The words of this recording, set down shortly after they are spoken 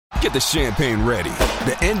Get the champagne ready.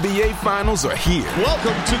 The NBA Finals are here.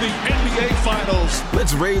 Welcome to the NBA Finals.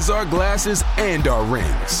 Let's raise our glasses and our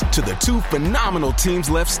rings to the two phenomenal teams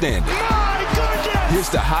left standing. My goodness! Here's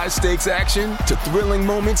to high-stakes action, to thrilling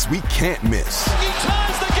moments we can't miss. He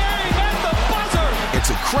ties the game at the buzzer! And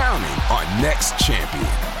to crowning our next champion.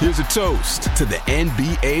 Here's a toast to the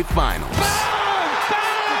NBA Finals.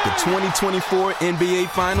 The 2024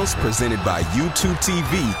 NBA Finals, presented by YouTube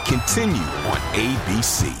TV, continue on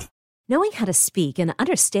ABC. Knowing how to speak and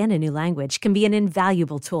understand a new language can be an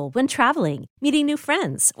invaluable tool when traveling, meeting new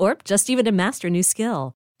friends, or just even to master a new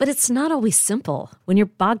skill. But it's not always simple when you're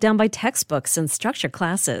bogged down by textbooks and structured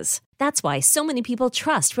classes. That's why so many people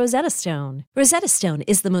trust Rosetta Stone. Rosetta Stone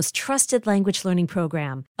is the most trusted language learning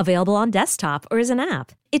program, available on desktop or as an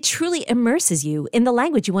app. It truly immerses you in the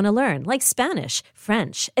language you want to learn, like Spanish,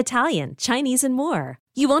 French, Italian, Chinese, and more.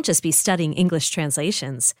 You won't just be studying English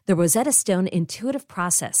translations. The Rosetta Stone intuitive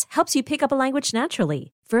process helps you pick up a language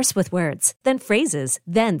naturally, first with words, then phrases,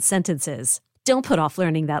 then sentences. Don't put off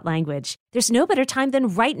learning that language. There's no better time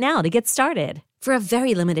than right now to get started. For a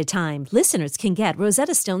very limited time, listeners can get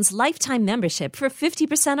Rosetta Stone's lifetime membership for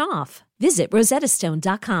 50% off. Visit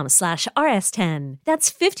rosettastone.com/rs10.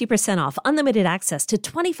 That's 50% off unlimited access to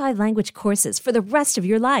 25 language courses for the rest of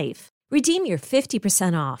your life. Redeem your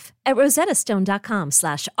 50% off at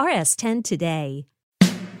rosettastone.com/rs10 today.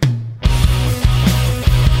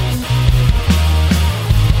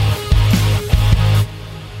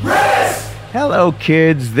 Hello,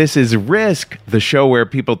 kids. This is Risk, the show where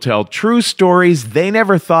people tell true stories they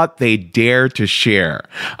never thought they'd dare to share.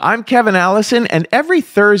 I'm Kevin Allison, and every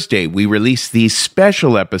Thursday we release these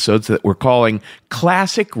special episodes that we're calling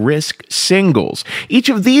Classic Risk Singles. Each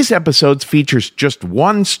of these episodes features just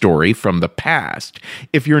one story from the past.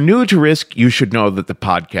 If you're new to Risk, you should know that the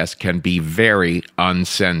podcast can be very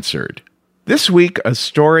uncensored. This week, a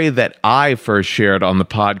story that I first shared on the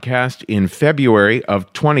podcast in February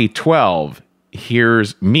of 2012.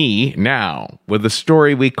 Here's me now with a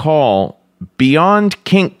story we call Beyond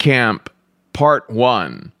Kink Camp Part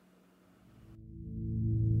 1.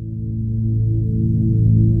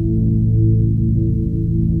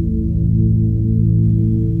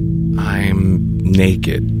 I'm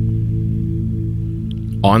naked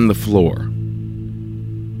on the floor,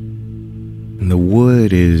 and the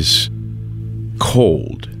wood is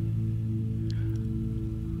cold.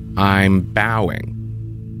 I'm bowing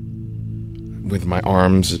with my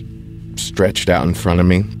arms stretched out in front of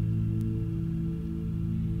me.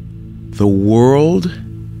 The world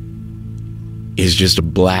is just a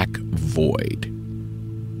black void.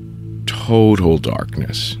 Total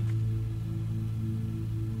darkness.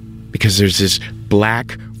 Because there's this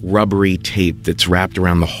black rubbery tape that's wrapped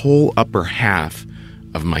around the whole upper half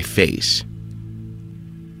of my face.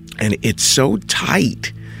 And it's so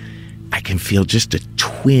tight, I can feel just a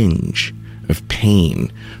twinge of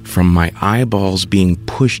pain from my eyeballs being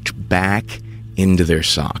pushed back into their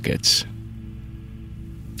sockets.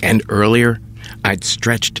 And earlier, I'd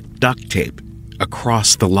stretched duct tape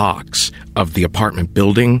across the locks of the apartment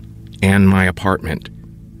building and my apartment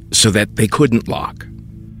so that they couldn't lock.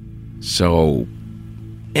 So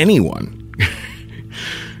anyone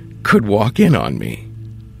could walk in on me.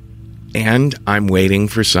 And I'm waiting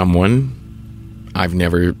for someone I've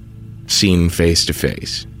never seen face to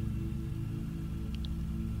face.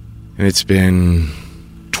 And it's been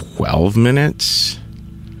 12 minutes?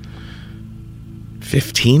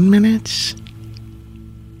 15 minutes?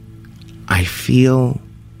 I feel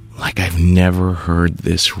like I've never heard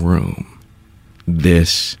this room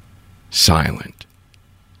this silent.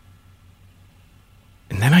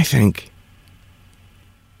 And then I think,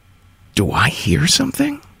 do I hear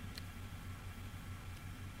something?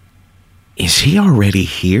 Is he already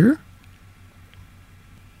here?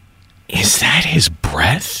 Is that his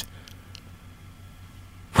breath?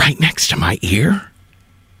 Right next to my ear?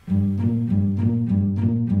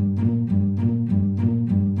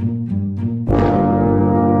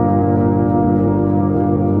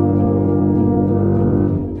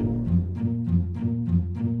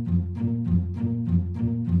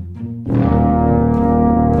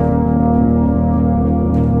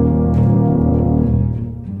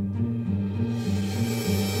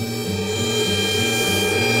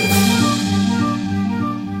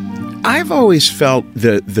 I've always felt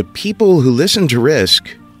that the people who listen to Risk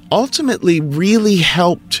ultimately really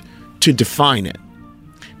helped to define it.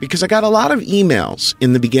 Because I got a lot of emails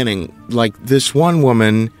in the beginning, like this one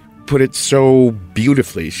woman put it so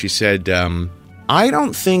beautifully. She said, I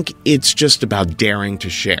don't think it's just about daring to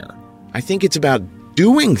share. I think it's about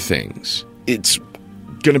doing things it's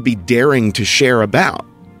going to be daring to share about.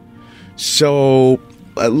 So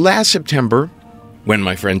last September, when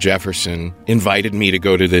my friend Jefferson invited me to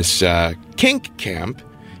go to this kink camp,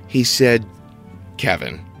 he said,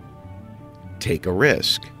 Kevin, take a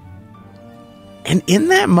risk. And in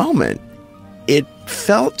that moment, it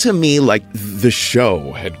felt to me like the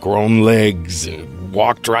show had grown legs and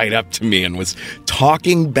walked right up to me and was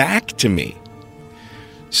talking back to me.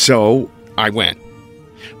 So I went.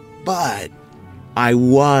 But I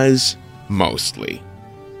was mostly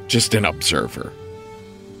just an observer.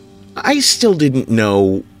 I still didn't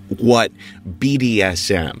know what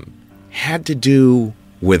BDSM had to do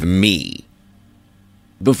with me.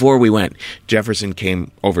 Before we went, Jefferson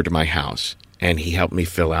came over to my house and he helped me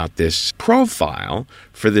fill out this profile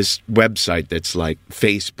for this website that's like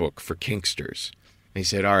Facebook for kinksters. And he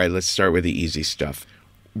said, all right, let's start with the easy stuff.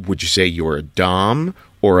 Would you say you're a dom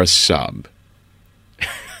or a sub?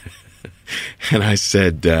 And I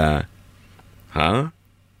said, huh?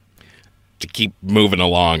 To keep moving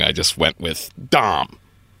along, I just went with dom.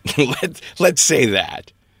 Let's say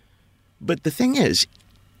that. But the thing is,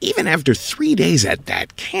 even after 3 days at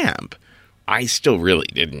that camp, I still really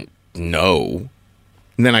didn't know.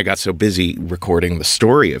 And then I got so busy recording the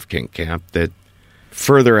story of Kink Camp that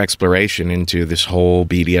further exploration into this whole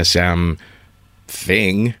BDSM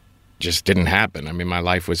thing just didn't happen. I mean, my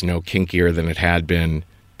life was no kinkier than it had been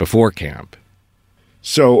before camp.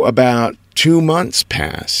 So about 2 months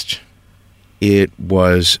passed. It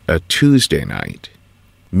was a Tuesday night,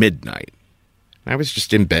 midnight. I was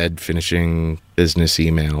just in bed finishing business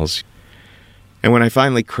emails. And when I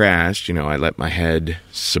finally crashed, I let my head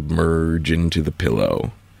submerge into the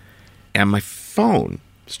pillow. And my phone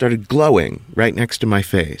started glowing right next to my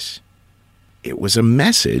face. It was a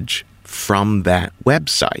message from that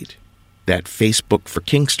website, that Facebook for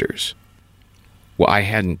Kinksters. Well, I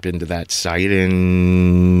hadn't been to that site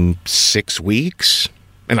in 6 weeks,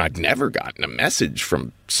 and I'd never gotten a message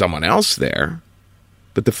from someone else there.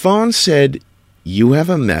 But the phone said, you have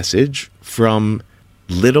a message from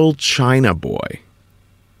Little China Boy.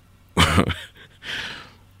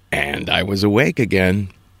 And I was awake again.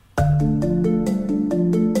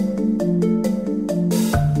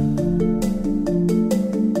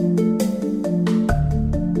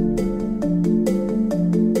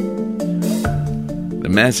 The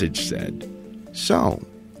message said, so,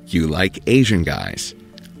 you like Asian guys.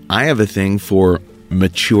 I have a thing for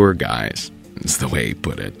mature guys. That's the way he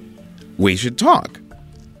put it. We should talk.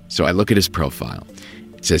 So I look at his profile.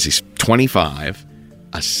 It says he's 25,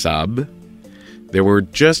 a sub. There were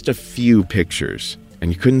just a few pictures,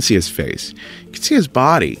 and you couldn't see his face. You could see his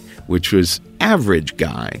body, which was average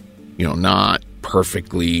guy. Not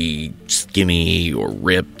perfectly skinny or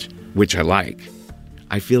ripped, which I like.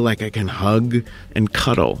 I feel like I can hug and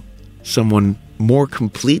cuddle someone more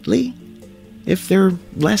completely if they're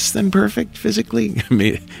less than perfect physically. I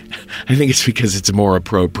mean, I think it's because it's a more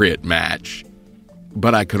appropriate match.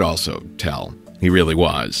 But I could also tell he really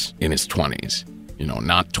was in his 20s,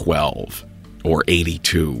 not 12 or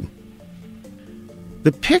 82.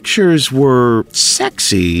 The pictures were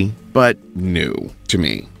sexy, but new to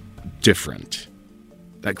me, different.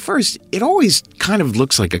 Like first, it always kind of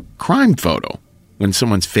looks like a crime photo when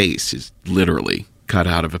someone's face is literally cut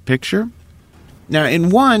out of a picture. Now,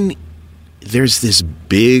 in one, there's this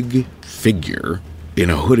big figure in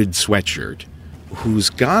a hooded sweatshirt who's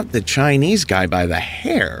got the Chinese guy by the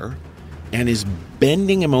hair and is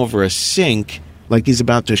bending him over a sink like he's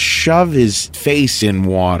about to shove his face in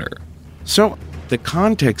water. So the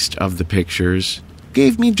context of the pictures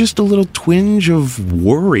gave me just a little twinge of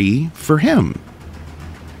worry for him.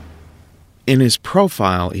 In his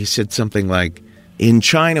profile, he said something like, in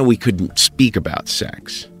China, we couldn't speak about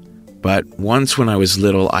sex. But once when I was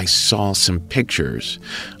little, I saw some pictures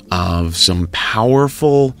of some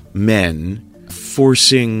powerful men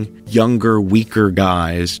forcing younger, weaker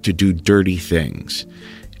guys to do dirty things.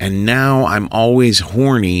 And now I'm always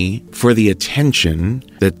horny for the attention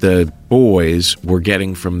that the boys were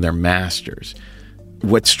getting from their masters.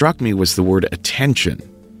 What struck me was the word attention.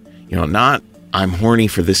 Not I'm horny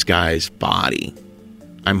for this guy's body.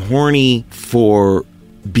 I'm horny for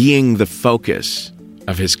being the focus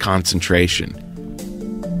of his concentration.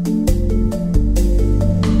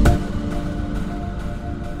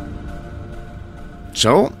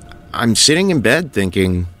 So I'm sitting in bed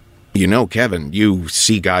thinking, Kevin, you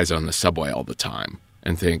see guys on the subway all the time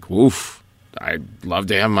and think, oof, I'd love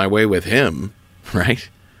to have my way with him, right?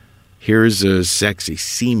 Here's a sexy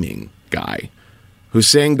seeming guy who's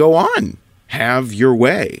saying, go on, have your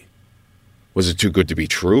way. Was it too good to be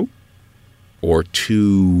true? Or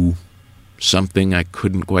too something I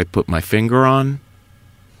couldn't quite put my finger on?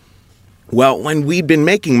 Well, when we'd been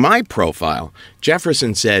making my profile,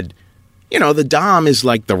 Jefferson said, the Dom is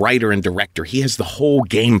like the writer and director. He has the whole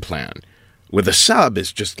game plan. With a sub,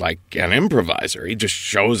 is just like an improviser. He just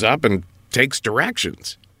shows up and takes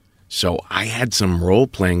directions. So I had some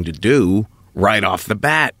role-playing to do right off the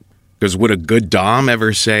bat. Because would a good Dom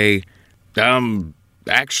ever say,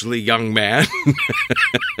 actually, young man,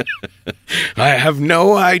 I have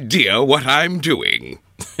no idea what I'm doing.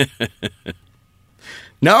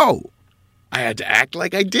 No, I had to act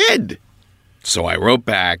like I did. So I wrote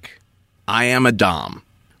back, I am a Dom,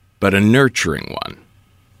 but a nurturing one.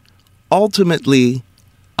 Ultimately,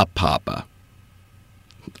 a papa.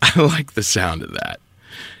 I like the sound of that.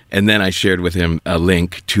 And then I shared with him a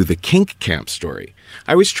link to the Kink Camp story.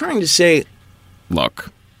 I was trying to say,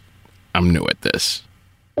 look, I'm new at this.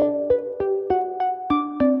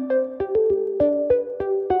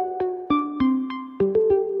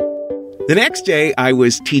 The next day, I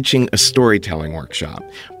was teaching a storytelling workshop,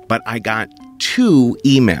 but I got 2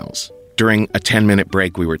 emails during a 10-minute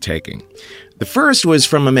break we were taking. The first was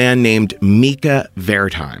from a man named Mika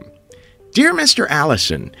Wertheim. Dear Mr.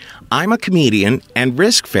 Allison, I'm a comedian and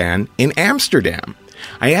Risk fan in Amsterdam.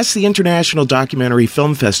 I asked the International Documentary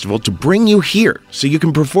Film Festival to bring you here so you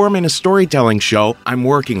can perform in a storytelling show I'm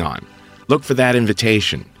working on. Look for that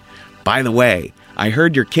invitation. By the way, I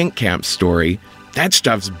heard your Kink Camp story. That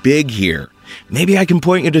stuff's big here. Maybe I can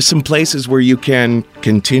point you to some places where you can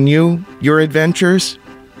continue your adventures.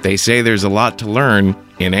 They say there's a lot to learn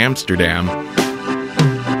in Amsterdam.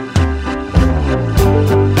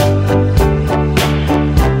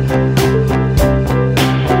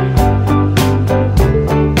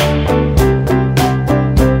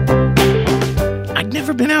 I'd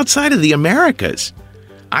never been outside of the Americas.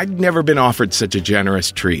 I'd never been offered such a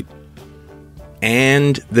generous treat.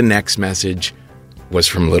 And the next message was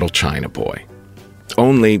from Little China Boy.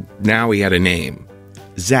 Only now he had a name.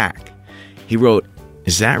 Zach. He wrote,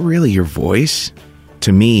 "Is that really your voice?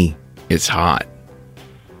 To me, it's hot."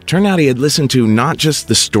 Turned out he had listened to not just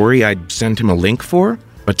the story I'd sent him a link for,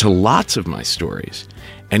 but to lots of my stories.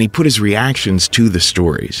 And he put his reactions to the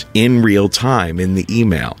stories in real time in the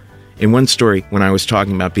email. In one story, when I was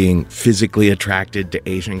talking about being physically attracted to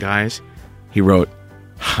Asian guys, he wrote,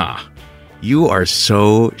 "Ha, you are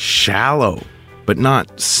so shallow, but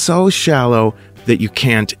not so shallow that you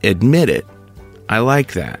can't admit it. I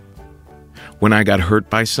like that." When I got hurt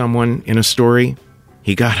by someone in a story,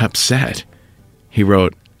 he got upset. He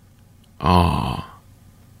wrote, "Aw,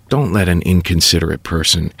 don't let an inconsiderate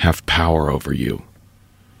person have power over you.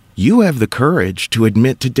 You have the courage to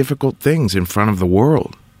admit to difficult things in front of the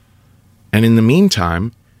world. And in the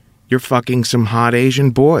meantime, you're fucking some hot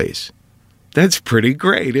Asian boys. That's pretty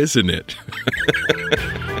great, isn't it?"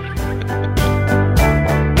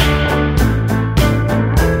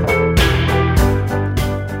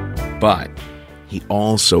 But he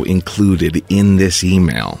also included in this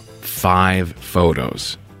email 5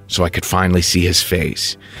 photos so I could finally see his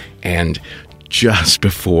face. And just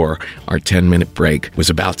before our 10-minute break was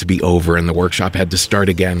about to be over and the workshop had to start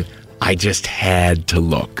again, I just had to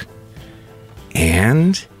look.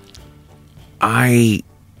 And I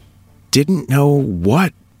didn't know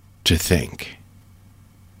what to think.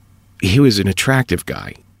 He was an attractive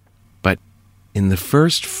guy, but in the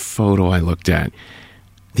first photo I looked at,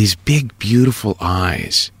 these big, beautiful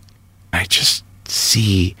eyes, I just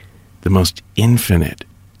see the most infinite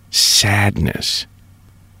sadness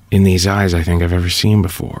in these eyes I think I've ever seen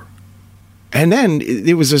before. And then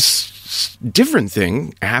there was a different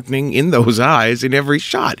thing happening in those eyes in every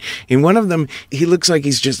shot. In one of them, he looks like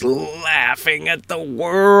he's just laughing at the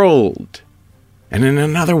world. And in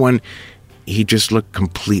another one, he just looked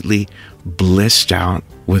completely blissed out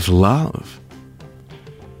with love.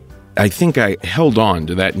 I think I held on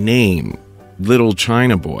to that name, Little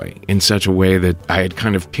China Boy, in such a way that I had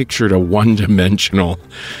kind of pictured a one-dimensional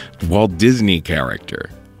Walt Disney character.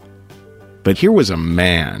 But here was a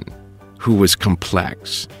man who was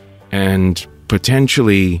complex and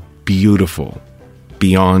potentially beautiful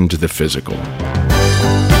beyond the physical.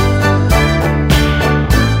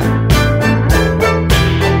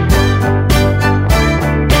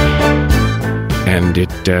 And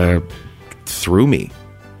it threw me.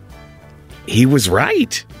 He was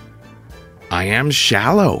right. I am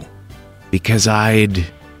shallow because I'd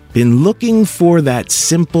been looking for that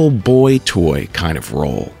simple boy toy kind of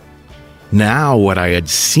role. Now what I had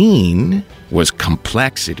seen was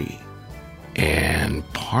complexity, and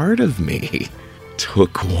part of me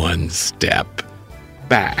took one step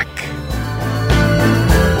back.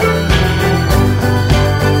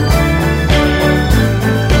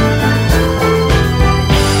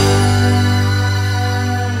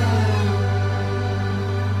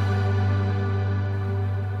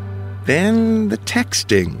 Then the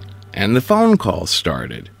texting and the phone calls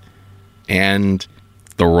started. And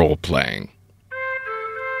the role-playing.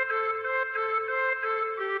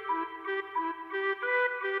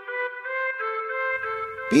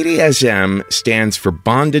 BDSM stands for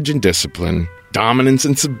bondage and discipline, dominance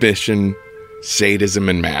and submission, sadism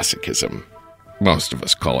and masochism. Most of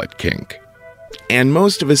us call it kink. And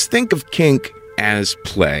most of us think of kink as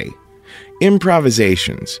play.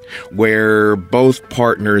 Improvisations, where both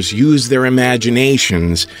partners use their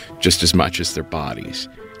imaginations just as much as their bodies.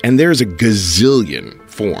 And there's a gazillion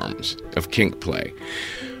forms of kink play.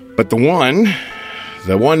 But the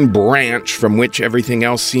one branch from which everything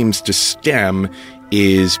else seems to stem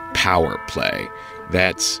is power play.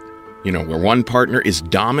 That's, where one partner is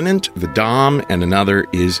dominant, the dom, and another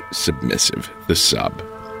is submissive, the sub.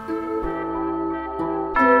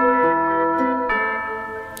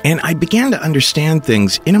 And I began to understand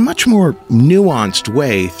things in a much more nuanced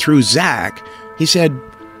way through Zach. He said,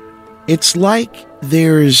 it's like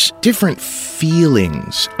there's different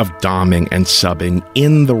feelings of doming and subbing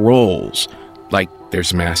in the roles. Like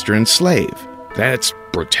there's master and slave. That's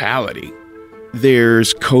brutality.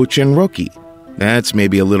 There's coach and rookie. That's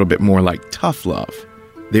maybe a little bit more like tough love.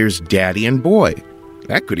 There's daddy and boy.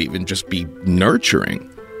 That could even just be nurturing.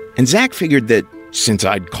 And Zach figured that since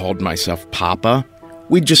I'd called myself Papa,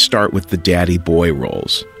 we'd just start with the daddy-boy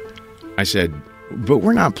roles. I said, but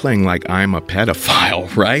we're not playing like I'm a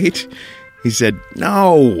pedophile, right? He said,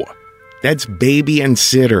 no, that's baby and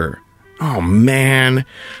sitter. Oh, man,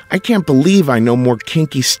 I can't believe I know more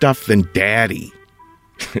kinky stuff than daddy.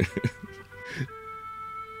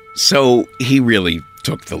 So he really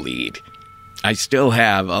took the lead. I still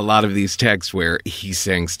have a lot of these texts where he's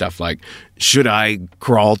saying stuff like, should I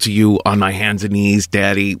crawl to you on my hands and knees,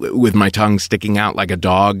 Daddy, with my tongue sticking out like a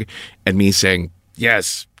dog? And me saying,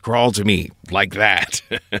 yes, crawl to me like that.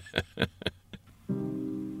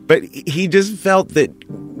 But he just felt that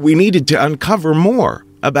we needed to uncover more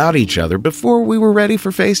about each other before we were ready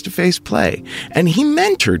for face-to-face play. And he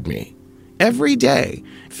mentored me every day.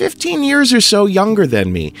 15 years or so younger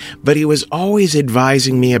than me, but he was always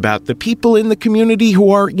advising me about the people in the community who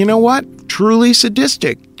are, truly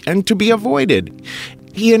sadistic and to be avoided.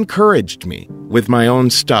 He encouraged me with my own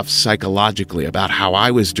stuff psychologically about how I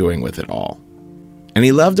was doing with it all. And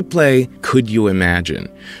he loved to play Could You Imagine?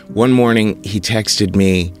 One morning he texted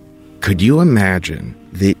me, could you imagine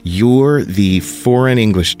that you're the foreign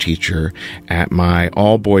English teacher at my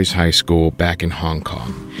all-boys high school back in Hong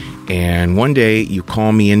Kong? And one day you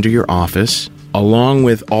call me into your office along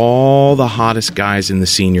with all the hottest guys in the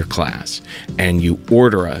senior class, and you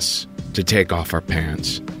order us to take off our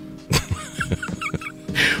pants.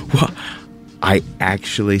 Well, I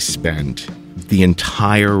actually spent the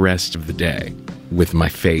entire rest of the day with my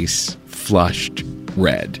face flushed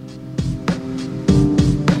red.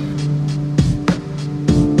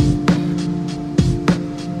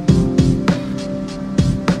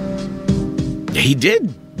 He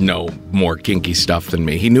did know more kinky stuff than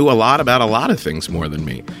me. He knew a lot about a lot of things more than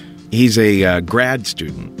me. He's a grad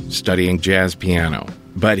student studying jazz piano,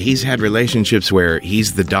 but he's had relationships where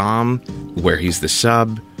he's the dom, where he's the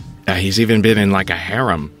sub. He's even been in like a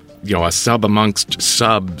harem, a sub amongst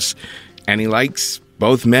subs, and he likes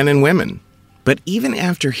both men and women. But even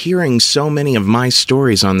after hearing so many of my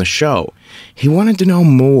stories on the show, he wanted to know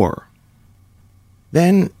more.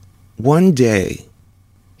 Then, one day,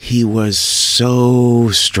 he was so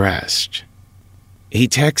stressed. He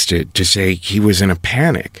texted to say he was in a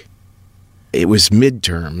panic. It was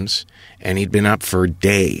midterms, and he'd been up for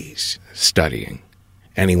days studying,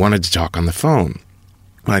 and he wanted to talk on the phone.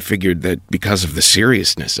 I figured that because of the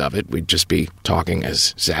seriousness of it, we'd just be talking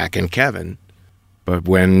as Zach and Kevin. But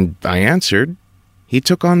when I answered, he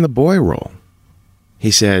took on the boy role. He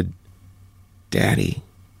said, Daddy,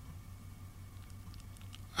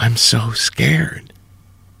 I'm so scared.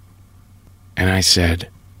 And I said,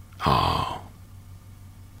 oh,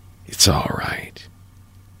 it's all right.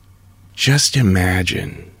 Just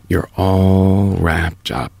imagine you're all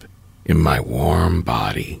wrapped up in my warm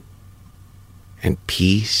body, and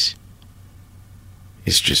peace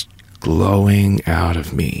is just glowing out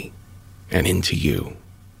of me and into you.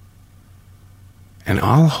 And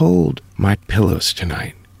I'll hold my pillows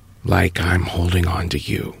tonight like I'm holding on to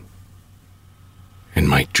you. And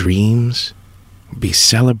my dreams be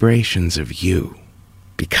celebrations of you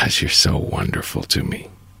because you're so wonderful to me.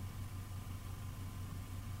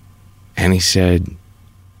 And he said,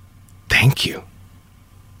 thank you.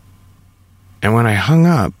 And when I hung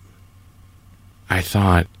up, I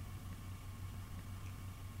thought,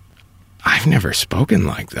 I've never spoken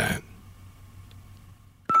like that.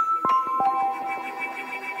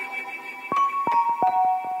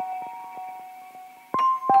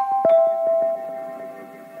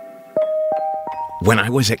 When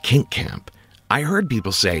I was at kink camp, I heard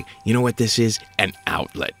people say, you know what this is? An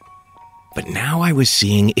outlet. But now I was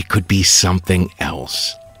seeing it could be something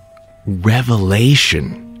else.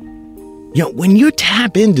 Revelation. You know, when you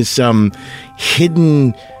tap into some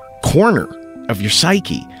hidden corner of your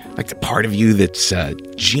psyche, like the part of you that's a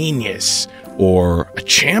genius or a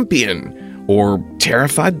champion or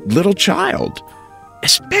terrified little child,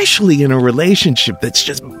 especially in a relationship that's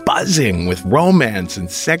just buzzing with romance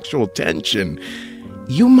and sexual tension,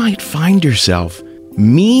 you might find yourself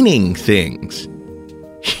meaning things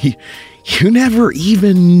you never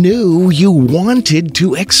even knew you wanted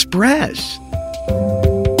to express.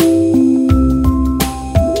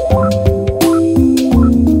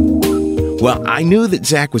 Well, I knew that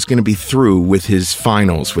Zach was going to be through with his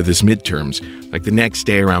finals, with his midterms, like the next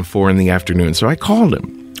day around 4 p.m, so I called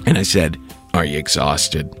him and I said, "Are you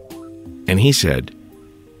exhausted?" And he said,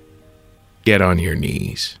 "Get on your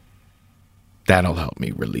knees. That'll help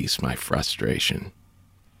me release my frustration."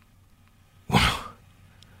 Well,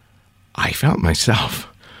 I felt myself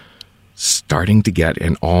starting to get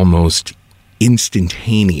an almost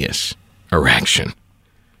instantaneous erection.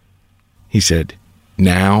 He said,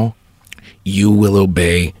 "Now you will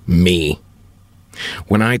obey me.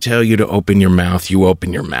 When I tell you to open your mouth, you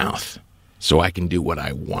open your mouth, so I can do what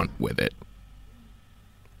I want with it."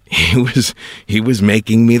 He was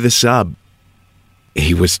making me the sub.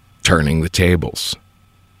 He was turning the tables.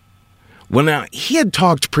 Well, now, he had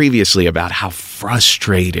talked previously about how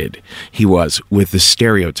frustrated he was with the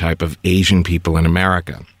stereotype of Asian people in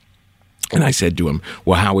America. And I said to him,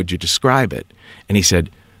 "Well, how would you describe it?" And he said,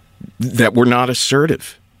 "That we're not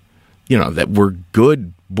assertive. You know, that we're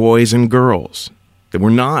good boys and girls. That we're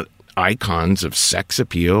not icons of sex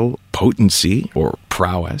appeal, potency, or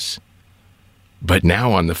prowess." But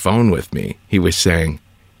now on the phone with me, he was saying,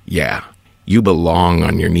 "Yeah, you belong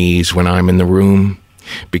on your knees when I'm in the room,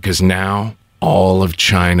 because now all of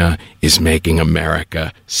China is making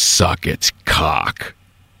America suck its cock."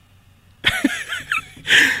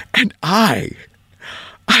 And I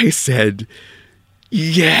said,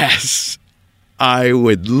 "Yes, I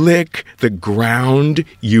would lick the ground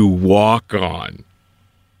you walk on."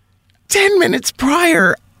 10 minutes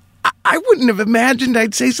prior, I wouldn't have imagined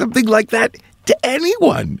I'd say something like that to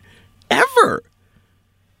anyone, ever.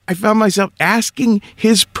 I found myself asking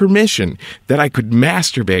his permission that I could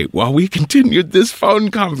masturbate while we continued this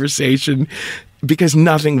phone conversation, because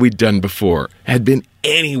nothing we'd done before had been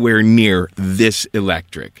anywhere near this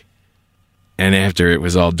electric. And after it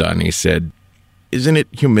was all done, he said, "Isn't it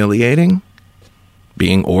humiliating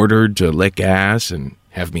being ordered to lick ass and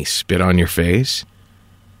have me spit on your face?"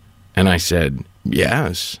 And I said,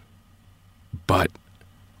 "Yes, but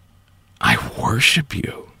I worship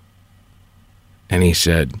you." And he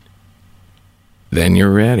said, "Then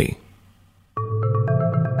you're ready."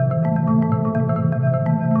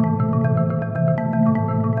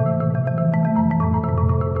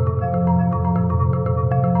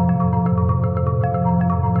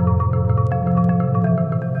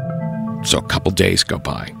 So a couple days go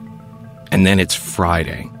by, and then it's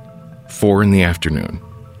Friday, 4 p.m.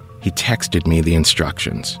 He texted me the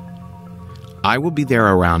instructions. "I will be there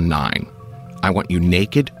around 9. I want you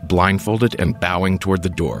naked, blindfolded, and bowing toward the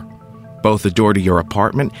door. Both the door to your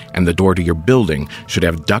apartment and the door to your building should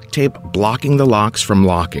have duct tape blocking the locks from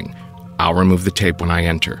locking. I'll remove the tape when I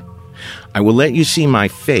enter. I will let you see my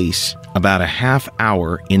face about a half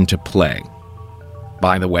hour into play.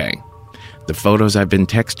 By the way, the photos I've been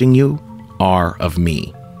texting you are of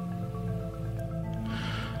me."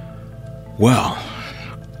 Well,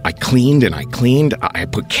 I cleaned and I cleaned. I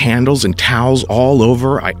put candles and towels all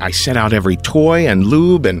over. I set out every toy and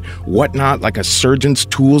lube and whatnot like a surgeon's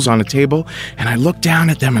tools on a table. And I looked down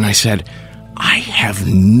at them and I said, I have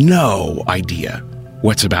no idea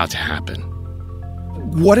what's about to happen.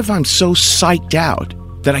 What if I'm so psyched out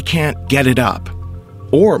that I can't get it up?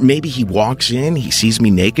 Or maybe he walks in, he sees me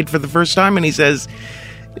naked for the first time and he says,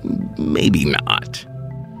 maybe not.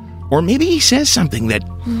 Or maybe he says something that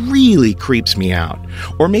really creeps me out.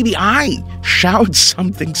 Or maybe I shout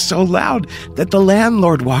something so loud that the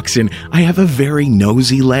landlord walks in. I have a very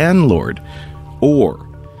nosy landlord. Or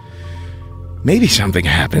maybe something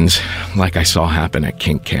happens like I saw happen at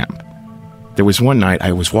kink camp. There was one night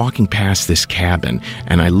I was walking past this cabin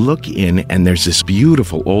and I look in and there's this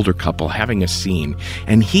beautiful older couple having a scene,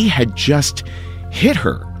 and he had just hit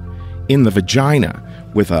her in the vagina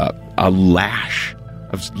with a lash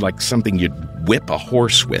of like something you'd whip a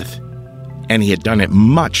horse with. And he had done it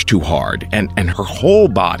much too hard, and her whole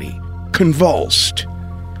body convulsed,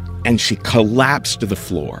 and she collapsed to the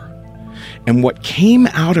floor. And what came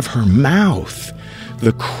out of her mouth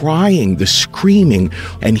the crying, the screaming,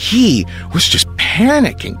 and he was just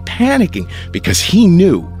panicking because he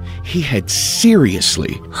knew he had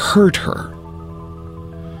seriously hurt her.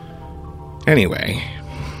 Anyway,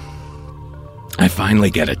 I finally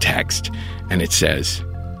get a text, and it says,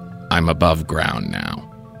 "I'm above ground now."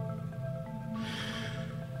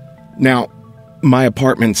 Now, my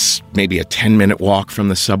apartment's maybe a 10-minute walk from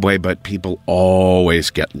the subway, but people always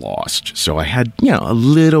get lost. So I had, a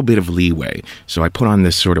little bit of leeway. So I put on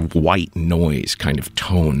this sort of white noise kind of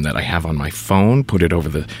tone that I have on my phone, put it over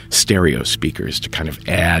the stereo speakers to kind of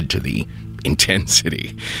add to the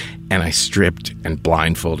intensity. And I stripped and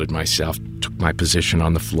blindfolded myself, took my position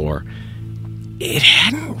on the floor. It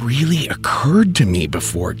hadn't really occurred to me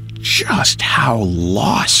before just how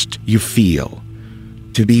lost you feel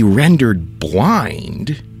to be rendered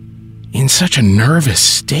blind in such a nervous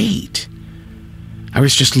state. I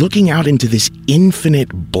was just looking out into this infinite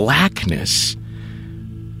blackness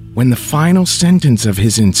when the final sentence of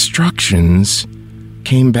his instructions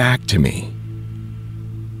came back to me.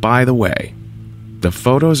 "By the way, the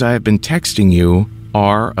photos I have been texting you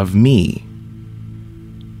are of me."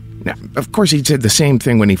 Now, of course, he'd said the same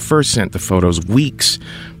thing when he first sent the photos weeks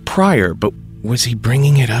prior, but was he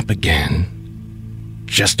bringing it up again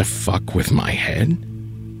just to fuck with my head?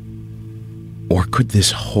 Or could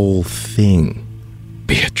this whole thing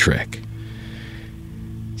be a trick?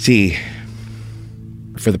 See,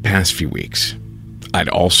 for the past few weeks, I'd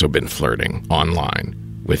also been flirting online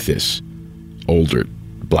with this older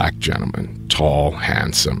black gentleman, tall,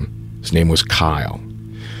 handsome. His name was Kyle.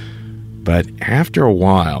 But after a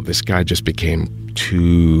while, this guy just became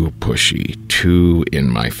too pushy, too in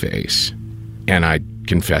my face. And I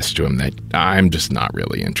confessed to him that I'm just not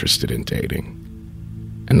really interested in dating.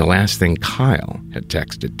 And the last thing Kyle had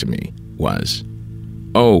texted to me was,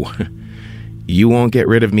 "Oh, you won't get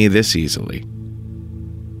rid of me this easily."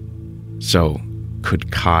 So,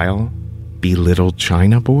 could Kyle be little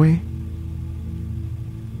China boy?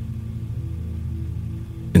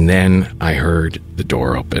 And then I heard the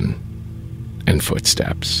door open and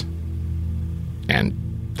footsteps. And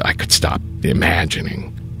I could stop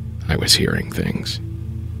imagining I was hearing things.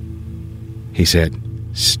 He said,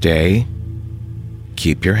 "Stay.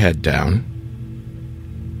 Keep your head down.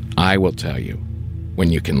 I will tell you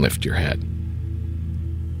when you can lift your head."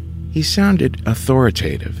 He sounded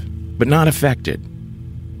authoritative, but not affected.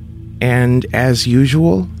 And as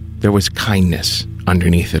usual, there was kindness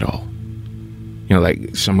underneath it all.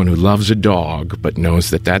 Like someone who loves a dog, but knows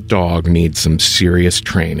that that dog needs some serious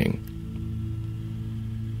training.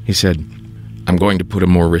 He said, "I'm going to put a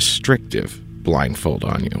more restrictive blindfold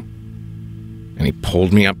on you." And he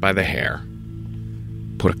pulled me up by the hair,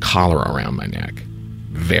 put a collar around my neck,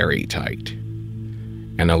 very tight,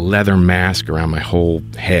 and a leather mask around my whole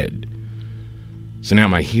head. So now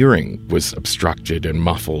my hearing was obstructed and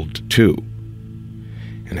muffled too.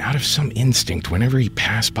 And out of some instinct, whenever he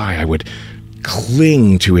passed by, I would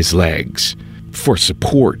cling to his legs for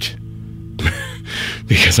support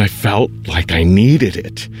because I felt like I needed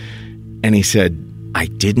it. And he said, "I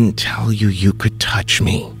didn't tell you you could touch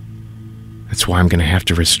me. That's why I'm going to have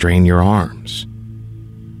to restrain your arms."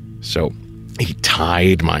 So he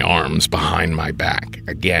tied my arms behind my back,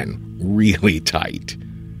 again, really tight.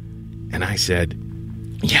 And I said,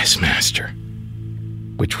 "Yes, master,"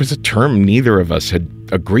 which was a term neither of us had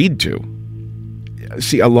agreed to.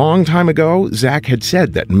 See, a long time ago, Zach had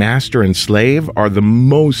said that master and slave are the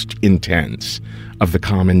most intense of the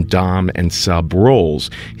common dom and sub roles.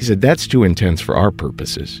 He said that's too intense for our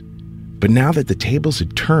purposes. But now that the tables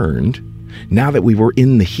had turned, now that we were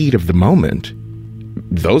in the heat of the moment,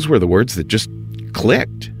 those were the words that just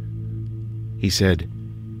clicked. He said,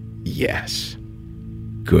 "Yes,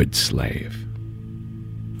 good slave."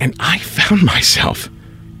 And I found myself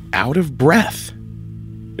out of breath.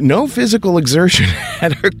 No physical exertion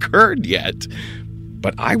had occurred yet,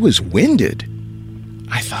 but I was winded.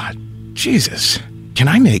 I thought, Jesus, can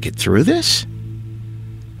I make it through this?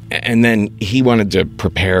 And then he wanted to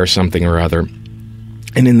prepare something or other.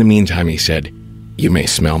 And in the meantime, he said, "You may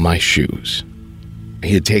smell my shoes."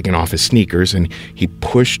 He had taken off his sneakers and he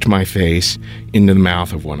pushed my face into the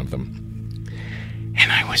mouth of one of them.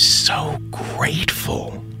 And I was so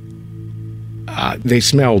grateful. They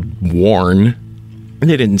smelled worn. And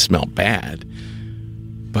they didn't smell bad,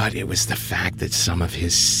 but it was the fact that some of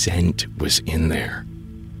his scent was in there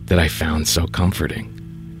that I found so comforting.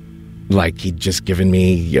 Like he'd just given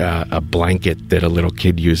me a blanket that a little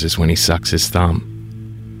kid uses when he sucks his thumb.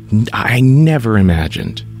 I never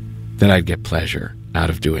imagined that I'd get pleasure out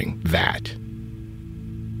of doing that.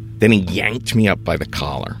 Then he yanked me up by the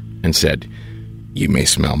collar and said, "You may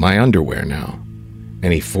smell my underwear now."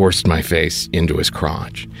 and he forced my face into his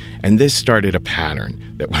crotch. And this started a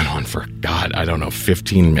pattern that went on for,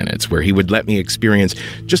 15 minutes, where he would let me experience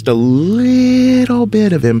just a little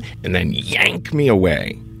bit of him and then yank me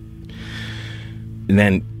away. And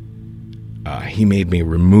then he made me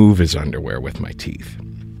remove his underwear with my teeth.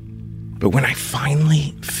 But when I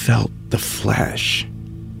finally felt the flesh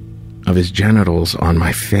of his genitals on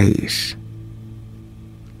my face,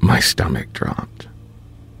 my stomach dropped.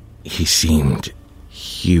 He seemed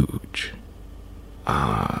huge.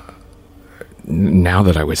 Now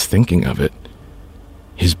that I was thinking of it,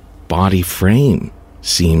 his body frame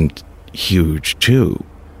seemed huge too.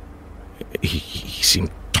 He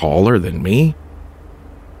seemed taller than me.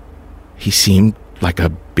 He seemed like a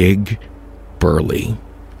big, burly,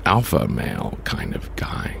 alpha male kind of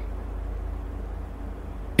guy.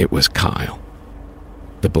 It was Kyle,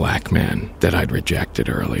 the black man that I'd rejected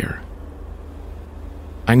earlier.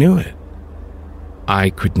 I knew it.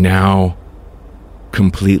 I could now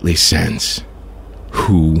completely sense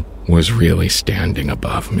who was really standing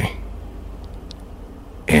above me.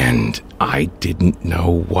 And I didn't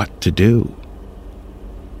know what to do.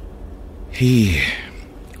 He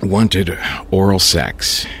wanted oral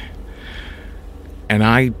sex, and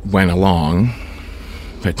I went along,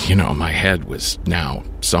 but my head was now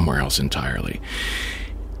somewhere else entirely.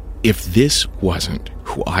 If this wasn't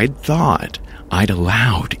who I'd thought I'd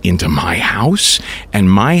allowed into my house, and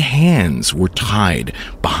my hands were tied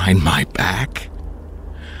behind my back,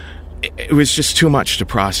 it was just too much to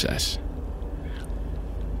process.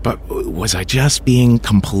 But was I just being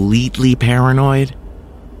completely paranoid?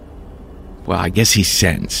 Well, I guess he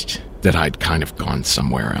sensed that I'd kind of gone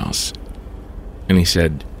somewhere else. And he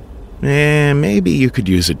said, maybe you could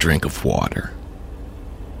use a drink of water.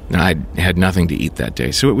 Now, I'd had nothing to eat that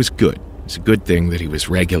day, so it was good. It's a good thing that he was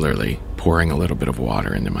regularly pouring a little bit of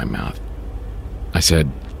water into my mouth. I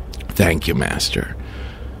said, "Thank you, Master."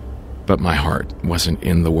 But my heart wasn't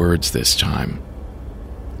in the words this time.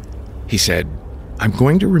 He said, "I'm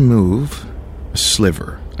going to remove a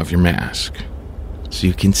sliver of your mask so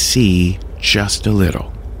you can see just a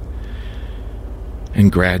little."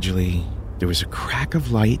 And gradually, there was a crack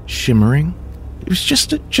of light shimmering. It was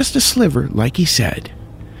just a sliver, like he said.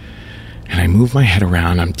 And I moved my head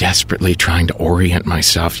around. I'm desperately trying to orient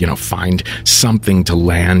myself, find something to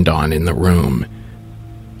land on in the room.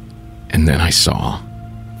 And then I saw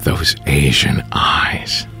those Asian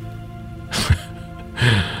eyes.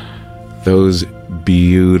 Those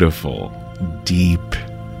beautiful, deep,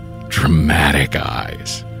 dramatic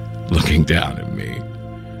eyes looking down at me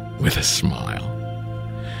with a smile.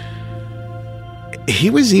 He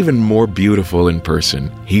was even more beautiful in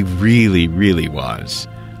person. He really, really was.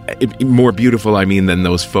 More beautiful, I mean, than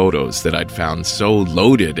those photos that I'd found so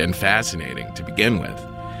loaded and fascinating to begin with.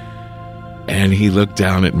 And he looked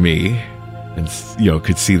down at me and,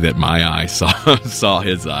 could see that my eyes saw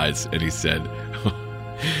his eyes, and he said,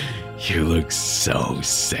 "You look so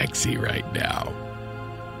sexy right now."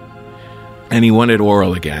 And he wanted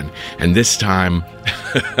oral again, and this time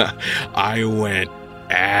I went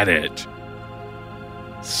at it.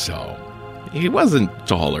 So, he wasn't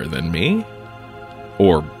taller than me,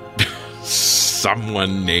 or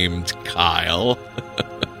someone named Kyle.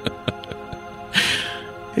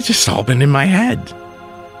 It's just all been in my head.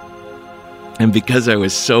 And because I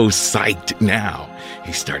was so psyched now,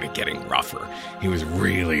 he started getting rougher. He was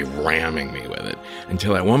really ramming me with it,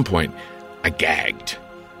 until at one point I gagged.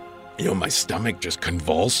 My stomach just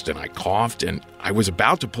convulsed and I coughed, and I was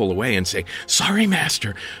about to pull away and say, "Sorry,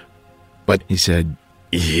 Master." But he said,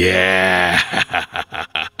 "Yeah."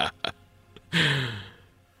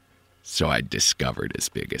 So I discovered his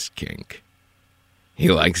biggest kink. He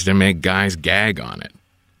likes to make guys gag on it.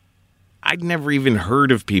 I'd never even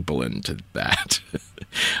heard of people into that.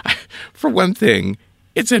 For one thing,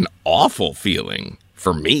 it's an awful feeling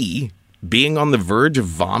for me, being on the verge of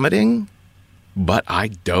vomiting. But I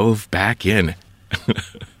dove back in.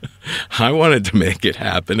 I wanted to make it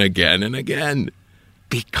happen again and again,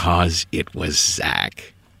 because it was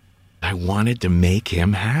Zach. I wanted to make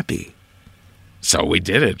him happy. So we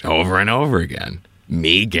did it over and over again.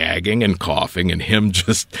 Me gagging and coughing, and him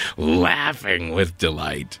just laughing with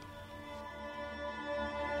delight.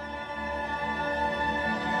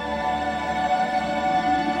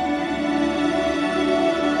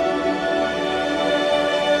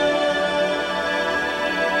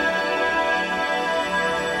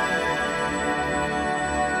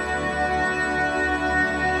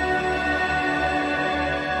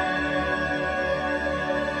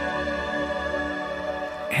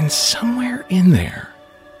 And somewhere in there,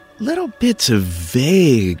 little bits of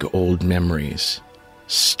vague old memories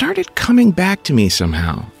started coming back to me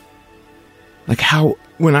somehow. Like how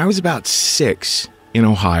when I was about 6 in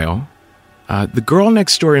Ohio, the girl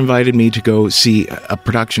next door invited me to go see a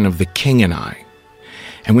production of The King and I.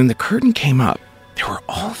 And when the curtain came up, there were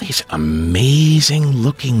all these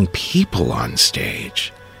amazing-looking people on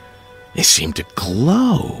stage. They seemed to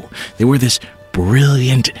glow. They were this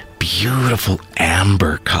brilliant, beautiful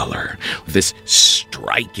amber color, with this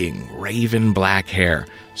striking raven black hair,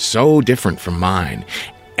 so different from mine.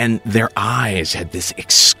 And their eyes had this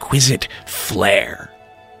exquisite flare.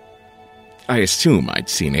 I assume I'd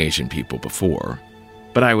seen Asian people before,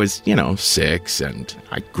 but I was, 6, and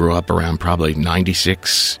I grew up around probably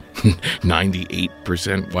 96,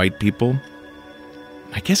 98% white people.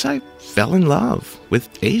 I guess I fell in love with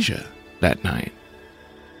Asia that night.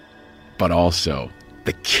 But also,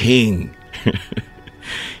 the king.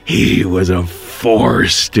 He was a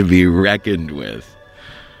force to be reckoned with.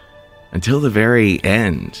 Until the very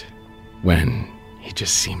end, when he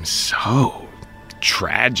just seemed so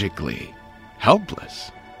tragically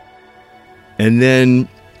helpless. And then,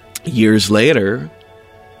 years later,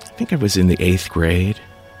 I think I was in the 8th grade,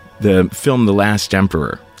 the film The Last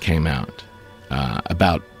Emperor came out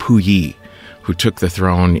about Puyi, who took the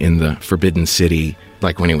throne in the Forbidden City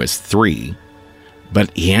like when he was 3,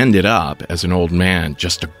 but he ended up, as an old man,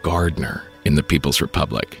 just a gardener in the People's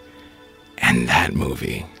Republic. And that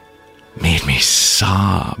movie made me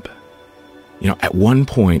sob. At one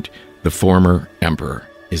point, the former emperor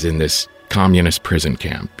is in this communist prison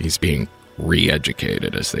camp. He's being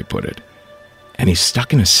re-educated, as they put it. And he's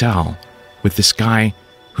stuck in a cell with this guy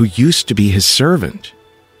who used to be his servant.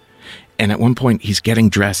 And at one point, he's getting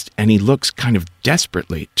dressed, and he looks kind of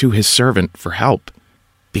desperately to his servant for help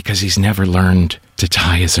because he's never learned to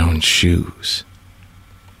tie his own shoes.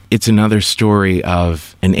 It's another story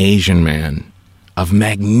of an Asian man of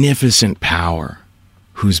magnificent power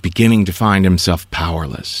who's beginning to find himself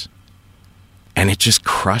powerless. And it just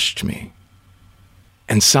crushed me.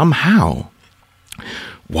 And somehow,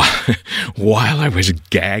 while I was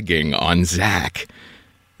gagging on Zach,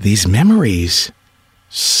 these memories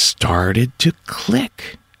started to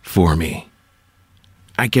click for me.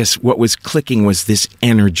 I guess what was clicking was this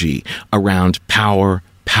energy around power,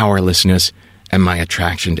 powerlessness, and my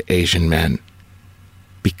attraction to Asian men.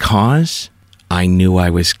 Because I knew I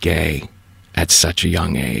was gay at such a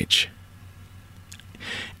young age.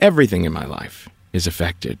 Everything in my life is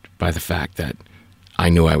affected by the fact that I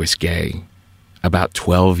knew I was gay about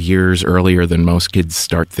 12 years earlier than most kids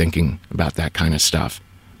start thinking about that kind of stuff.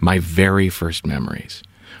 My very first memories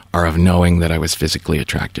are of knowing that I was physically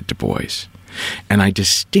attracted to boys. And I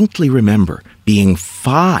distinctly remember being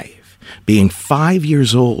 5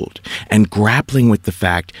 years old and grappling with the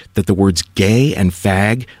fact that the words gay and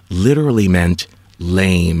fag literally meant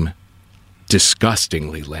lame,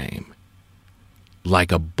 disgustingly lame.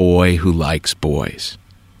 Like a boy who likes boys.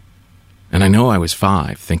 And I know I was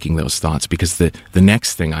 5 thinking those thoughts because the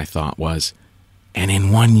next thing I thought was, and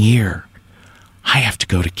in 1 year, I have to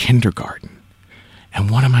go to kindergarten. And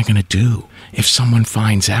what am I going to do if someone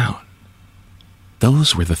finds out?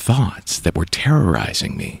 Those were the thoughts that were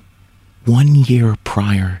terrorizing me 1 year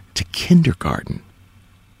prior to kindergarten.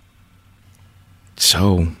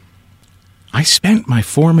 So, I spent my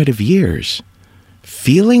formative years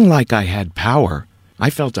feeling like I had power.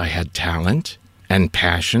 I felt I had talent and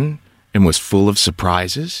passion and was full of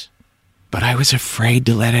surprises, but I was afraid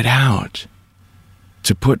to let it out,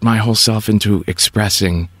 to put my whole self into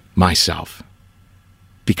expressing myself.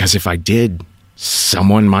 Because if I did,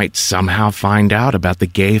 someone might somehow find out about the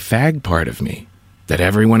gay fag part of me that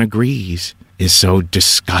everyone agrees is so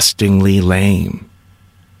disgustingly lame.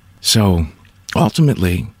 So,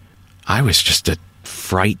 ultimately, I was just a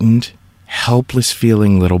frightened,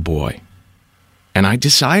 helpless-feeling little boy. And I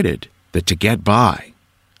decided that to get by,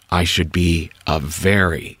 I should be a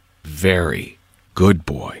very, very good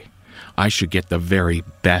boy. I should get the very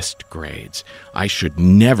best grades. I should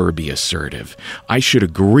never be assertive. I should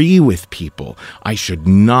agree with people. I should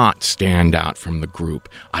not stand out from the group.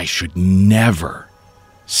 I should never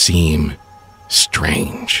seem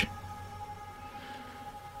strange.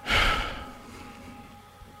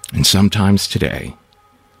 And sometimes today,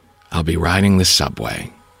 I'll be riding the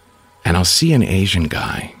subway, and I'll see an Asian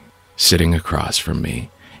guy sitting across from me,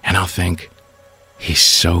 and I'll think, he's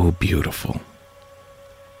so beautiful.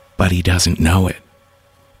 But he doesn't know it,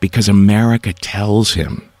 because America tells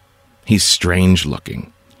him he's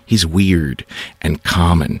strange-looking, he's weird and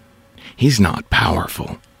common, he's not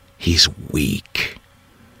powerful, he's weak.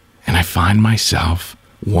 And I find myself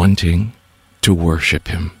wanting to worship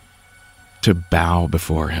him, to bow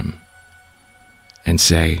before him, and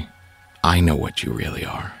say, I know what you really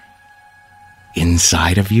are.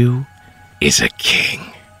 Inside of you is a king.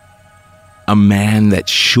 A man that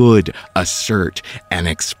should assert and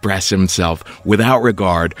express himself without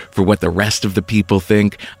regard for what the rest of the people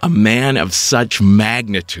think. A man of such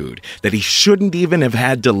magnitude that he shouldn't even have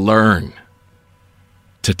had to learn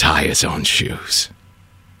to tie his own shoes.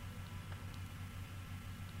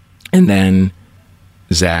 And then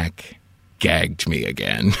Zach gagged me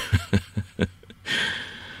again.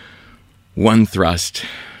 One thrust,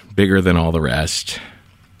 bigger than all the rest,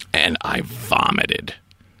 and I vomited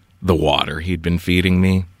the water he'd been feeding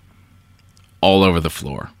me all over the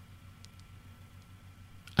floor.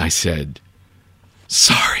 I said,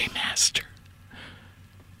 "Sorry, master."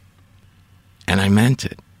 And I meant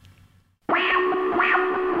it.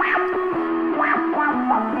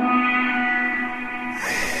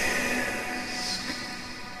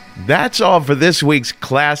 That's all for this week's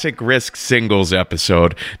Classic Risk Singles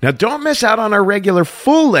episode. Now, don't miss out on our regular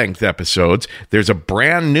full-length episodes. There's a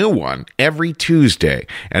brand new one every Tuesday,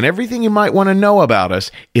 and everything you might want to know about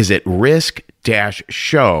us is at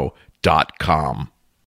risk-show.com.